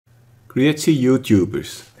Grüezi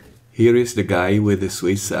YouTubers, here is the guy with the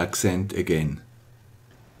Swiss accent again.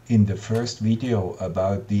 In the first video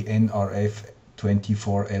about the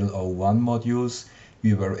NRF24L01 modules,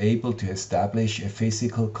 we were able to establish a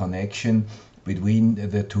physical connection between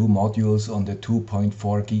the two modules on the 2.4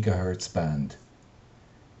 GHz band.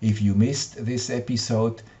 If you missed this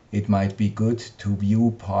episode, it might be good to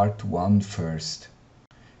view part 1 first.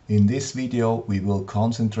 In this video we will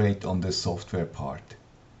concentrate on the software part.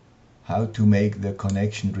 How to make the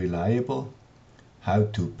connection reliable, how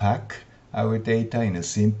to pack our data in a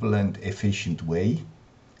simple and efficient way,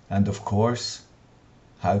 and of course,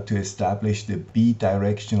 how to establish the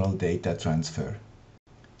bidirectional data transfer.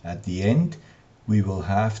 At the end, we will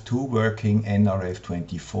have two working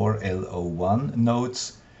NRF24L01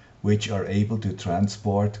 nodes which are able to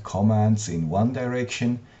transport commands in one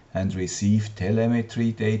direction and receive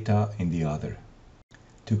telemetry data in the other.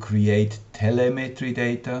 To create telemetry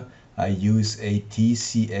data, I use a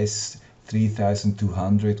TCS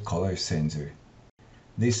 3200 color sensor.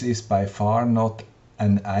 This is by far not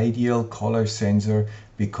an ideal color sensor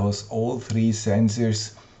because all three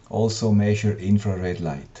sensors also measure infrared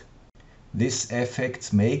light. This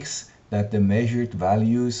effect makes that the measured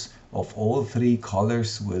values of all three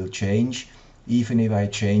colors will change even if I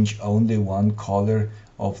change only one color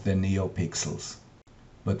of the neopixels.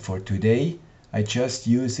 But for today, I just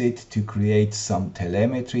use it to create some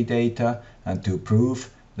telemetry data and to prove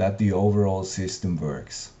that the overall system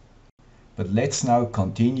works. But let's now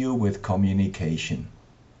continue with communication.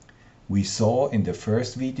 We saw in the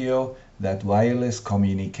first video that wireless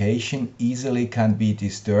communication easily can be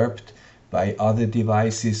disturbed by other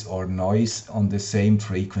devices or noise on the same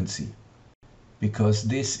frequency. Because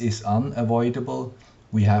this is unavoidable,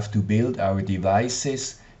 we have to build our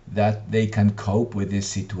devices that they can cope with this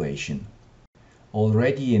situation.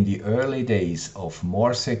 Already in the early days of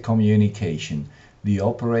Morse communication, the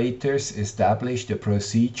operators established a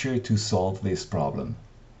procedure to solve this problem.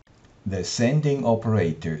 The sending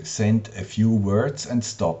operator sent a few words and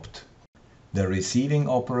stopped. The receiving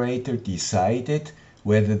operator decided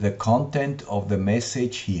whether the content of the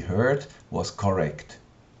message he heard was correct.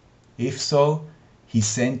 If so, he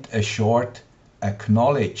sent a short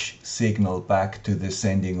acknowledge signal back to the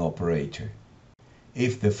sending operator.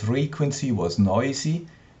 If the frequency was noisy,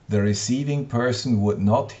 the receiving person would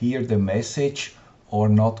not hear the message or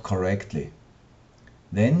not correctly.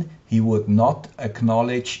 Then he would not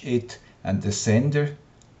acknowledge it and the sender,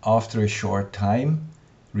 after a short time,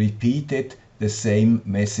 repeated the same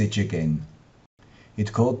message again.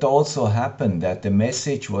 It could also happen that the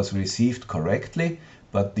message was received correctly,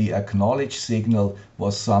 but the acknowledge signal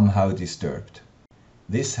was somehow disturbed.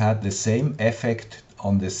 This had the same effect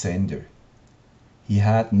on the sender. He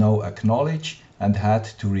had no acknowledge and had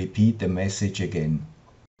to repeat the message again.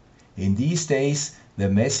 In these days, the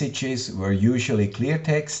messages were usually clear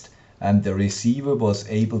text and the receiver was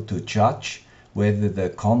able to judge whether the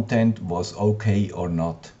content was okay or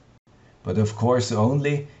not. But of course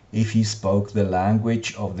only if he spoke the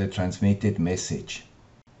language of the transmitted message.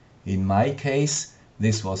 In my case,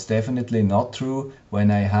 this was definitely not true when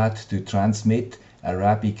I had to transmit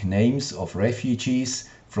Arabic names of refugees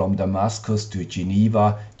from Damascus to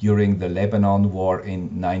Geneva during the Lebanon War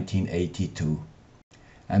in 1982.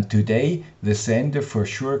 And today the sender for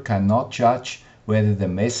sure cannot judge whether the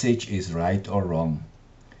message is right or wrong.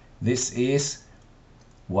 This is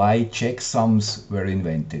why checksums were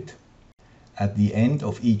invented. At the end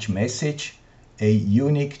of each message, a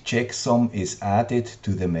unique checksum is added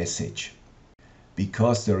to the message.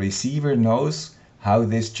 Because the receiver knows how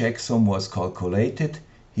this checksum was calculated,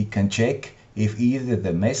 he can check if either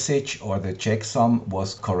the message or the checksum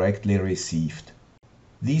was correctly received.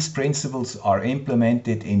 These principles are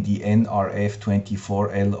implemented in the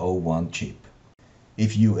NRF24L01 chip.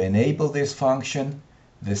 If you enable this function,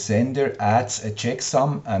 the sender adds a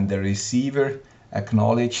checksum and the receiver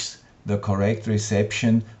acknowledges the correct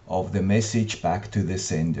reception of the message back to the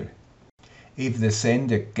sender. If the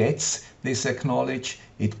sender gets this acknowledge,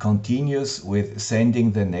 it continues with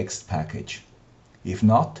sending the next package. If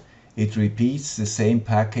not, it repeats the same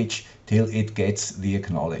package till it gets the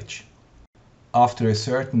acknowledge. After a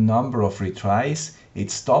certain number of retries, it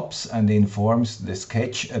stops and informs the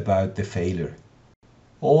sketch about the failure.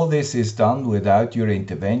 All this is done without your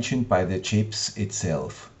intervention by the chips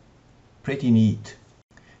itself. Pretty neat.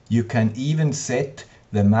 You can even set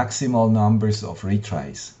the maximal numbers of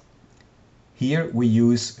retries. Here we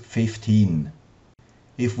use 15.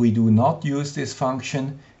 If we do not use this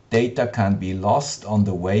function, data can be lost on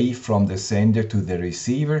the way from the sender to the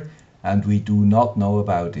receiver and we do not know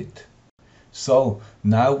about it. So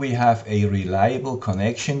now we have a reliable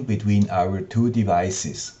connection between our two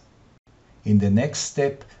devices. In the next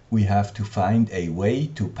step, we have to find a way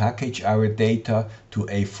to package our data to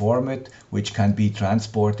a format which can be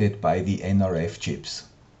transported by the NRF chips.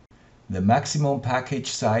 The maximum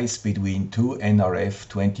package size between two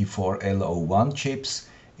NRF24L01 chips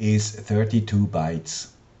is 32 bytes.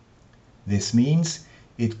 This means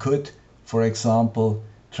it could, for example,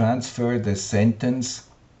 transfer the sentence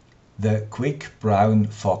 "the quick brown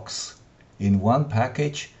fox" in one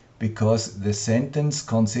package because the sentence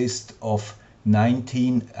consists of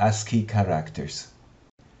 19 ASCII characters.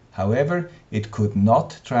 However, it could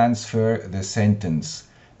not transfer the sentence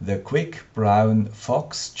 "the quick brown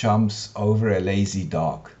fox jumps over a lazy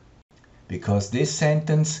dog" because this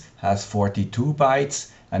sentence has 42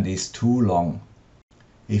 bytes and is too long.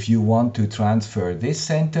 If you want to transfer this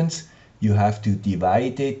sentence, you have to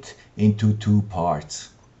divide it into two parts.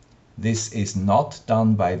 This is not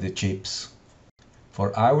done by the chips.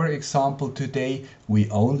 For our example today, we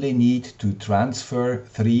only need to transfer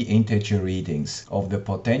 3 integer readings of the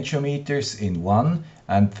potentiometers in one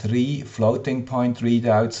and 3 floating point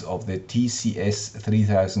readouts of the TCS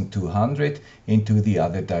 3200 into the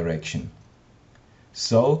other direction.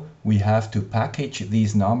 So we have to package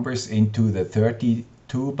these numbers into the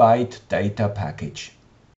 32-byte data package.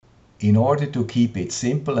 In order to keep it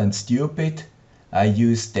simple and stupid, I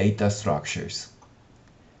use data structures.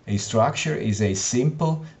 A structure is a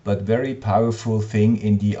simple but very powerful thing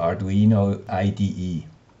in the Arduino IDE.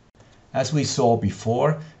 As we saw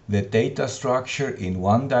before, the data structure in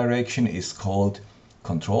one direction is called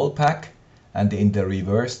control pack, and in the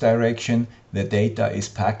reverse direction the data is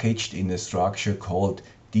packaged in a structure called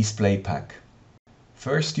display pack.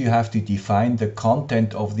 First you have to define the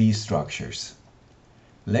content of these structures.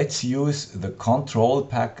 Let's use the control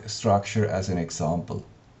pack structure as an example.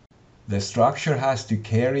 The structure has to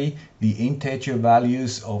carry the integer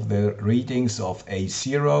values of the readings of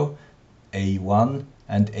A0, A1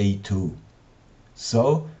 and A2.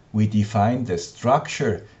 So we define the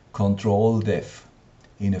structure control def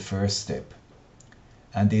in a first step.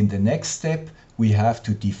 And in the next step we have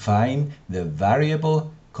to define the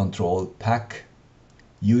variable control pack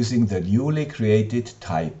using the newly created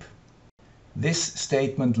type. This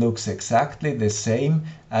statement looks exactly the same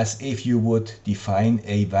as if you would define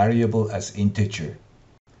a variable as integer.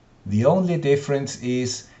 The only difference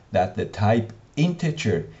is that the type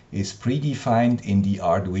integer is predefined in the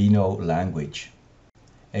Arduino language.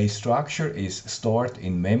 A structure is stored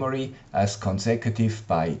in memory as consecutive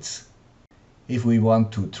bytes. If we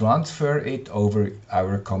want to transfer it over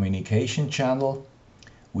our communication channel,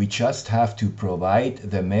 we just have to provide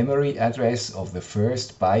the memory address of the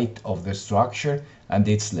first byte of the structure and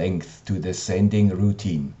its length to the sending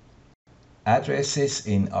routine. Addresses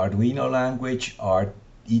in Arduino language are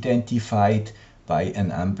identified by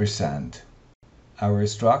an ampersand. Our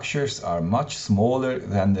structures are much smaller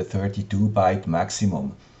than the 32-byte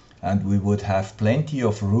maximum, and we would have plenty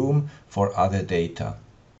of room for other data.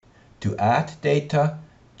 To add data,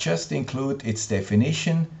 just include its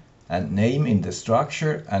definition and name in the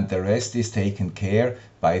structure, and the rest is taken care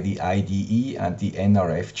by the IDE and the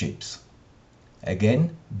NRF chips.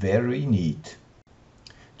 Again, very neat.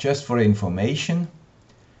 Just for information,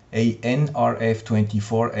 a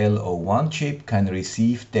NRF24L01 chip can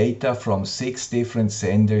receive data from 6 different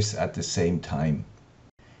senders at the same time.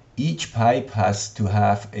 Each pipe has to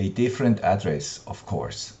have a different address, of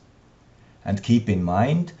course. And keep in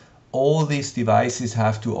mind, all these devices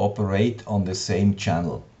have to operate on the same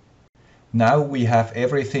channel. Now we have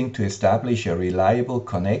everything to establish a reliable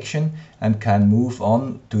connection and can move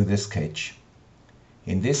on to the sketch.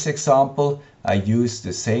 In this example, I use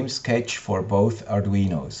the same sketch for both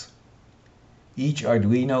Arduinos. Each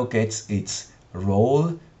Arduino gets its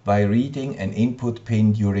role by reading an input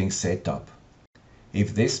pin during setup.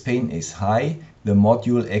 If this pin is high, the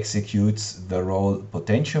module executes the role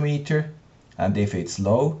potentiometer, and if it's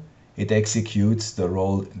low, it executes the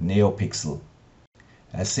role neopixel.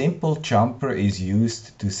 A simple jumper is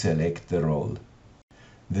used to select the role.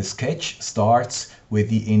 The sketch starts with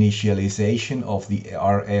the initialization of the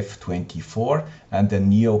RF24 and the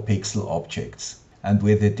neopixel objects, and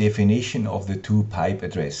with the definition of the 2 pipe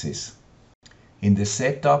addresses. In the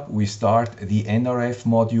setup, we start the NRF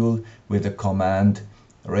module with the command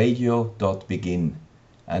radio.begin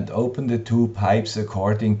and open the 2 pipes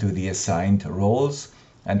according to the assigned roles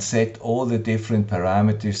and set all the different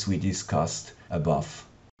parameters we discussed above.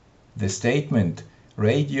 The statement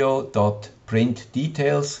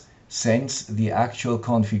radio.printDetails sends the actual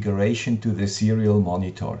configuration to the serial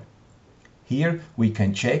monitor. Here we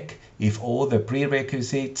can check if all the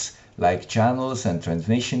prerequisites like channels and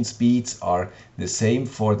transmission speeds, are the same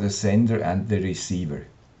for the sender and the receiver.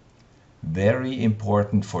 Very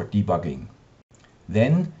important for debugging.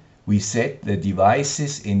 Then we set the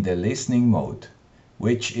devices in the listening mode,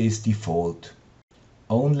 which is default.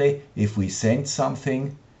 Only if we send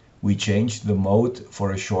something, we change the mode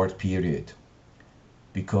for a short period,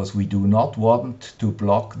 because we do not want to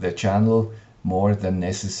block the channel more than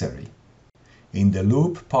necessary. In the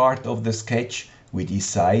loop part of the sketch, we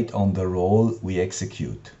decide on the role we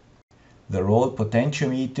execute. The role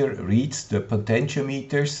potentiometer reads the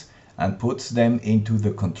potentiometers and puts them into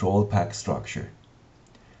the control pack structure.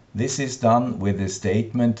 This is done with the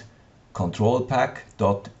statement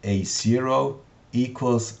controlpack.A0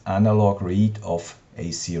 equals analog read of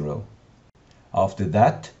A0. After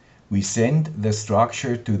that, we send the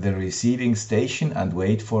structure to the receiving station and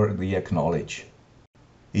wait for the acknowledge.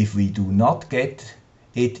 If we do not get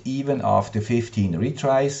it even after 15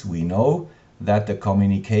 retries, we know that the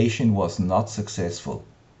communication was not successful.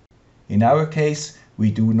 In our case,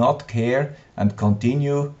 we do not care and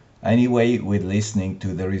continue anyway with listening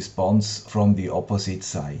to the response from the opposite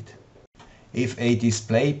side. If a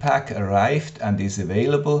display pack arrived and is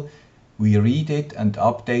available, we read it and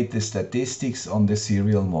update the statistics on the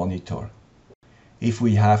serial monitor. If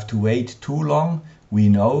we have to wait too long, we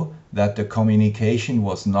know that the communication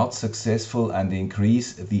was not successful and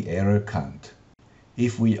increase the error count.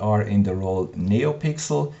 If we are in the role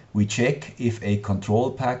NeoPixel, we check if a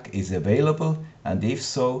control pack is available, and if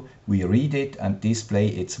so, we read it and display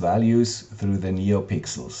its values through the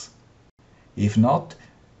NeoPixels. If not,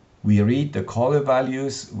 we read the color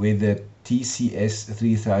values with the TCS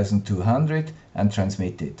 3200 and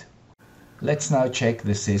transmit it. Let's now check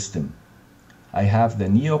the system. I have the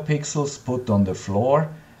NeoPixels put on the floor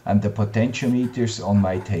and the potentiometers on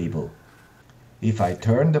my table. If I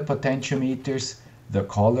turn the potentiometers, the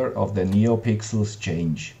color of the NeoPixels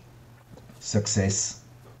change. Success.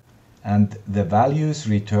 And the values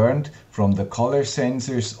returned from the color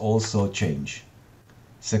sensors also change.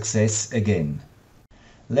 Success again.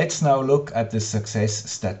 Let's now look at the success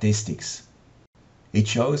statistics. It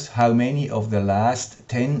shows how many of the last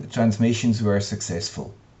 10 transmissions were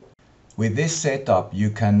successful. With this setup, you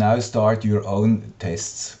can now start your own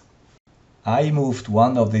tests. I moved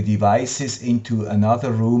one of the devices into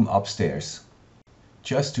another room upstairs,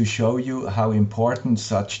 just to show you how important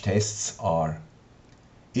such tests are.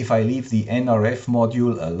 If I leave the NRF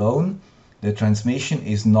module alone, the transmission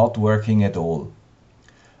is not working at all.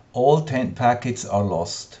 All 10 packets are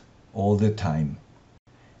lost, all the time.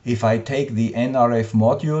 If I take the NRF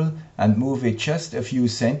module and move it just a few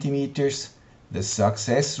centimeters, the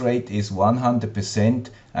success rate is 100%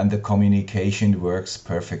 and the communication works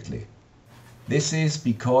perfectly. This is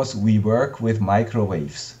because we work with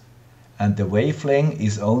microwaves, and the wavelength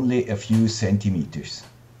is only a few centimeters.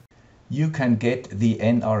 You can get the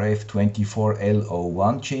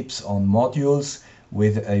NRF24L01 chips on modules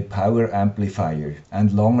with a power amplifier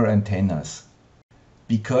and longer antennas.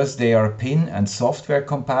 Because they are pin and software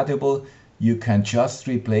compatible, you can just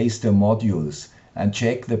replace the modules and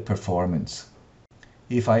check the performance.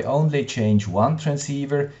 If I only change one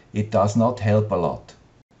transceiver, it does not help a lot.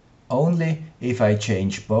 Only if I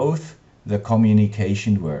change both, the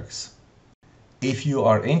communication works. If you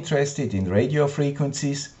are interested in radio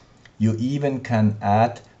frequencies, you even can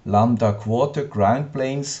add lambda quarter ground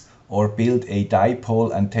planes or build a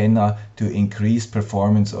dipole antenna to increase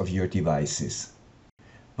performance of your devices.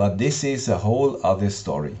 But this is a whole other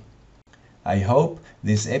story. I hope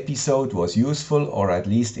this episode was useful or at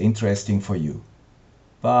least interesting for you.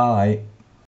 Bye!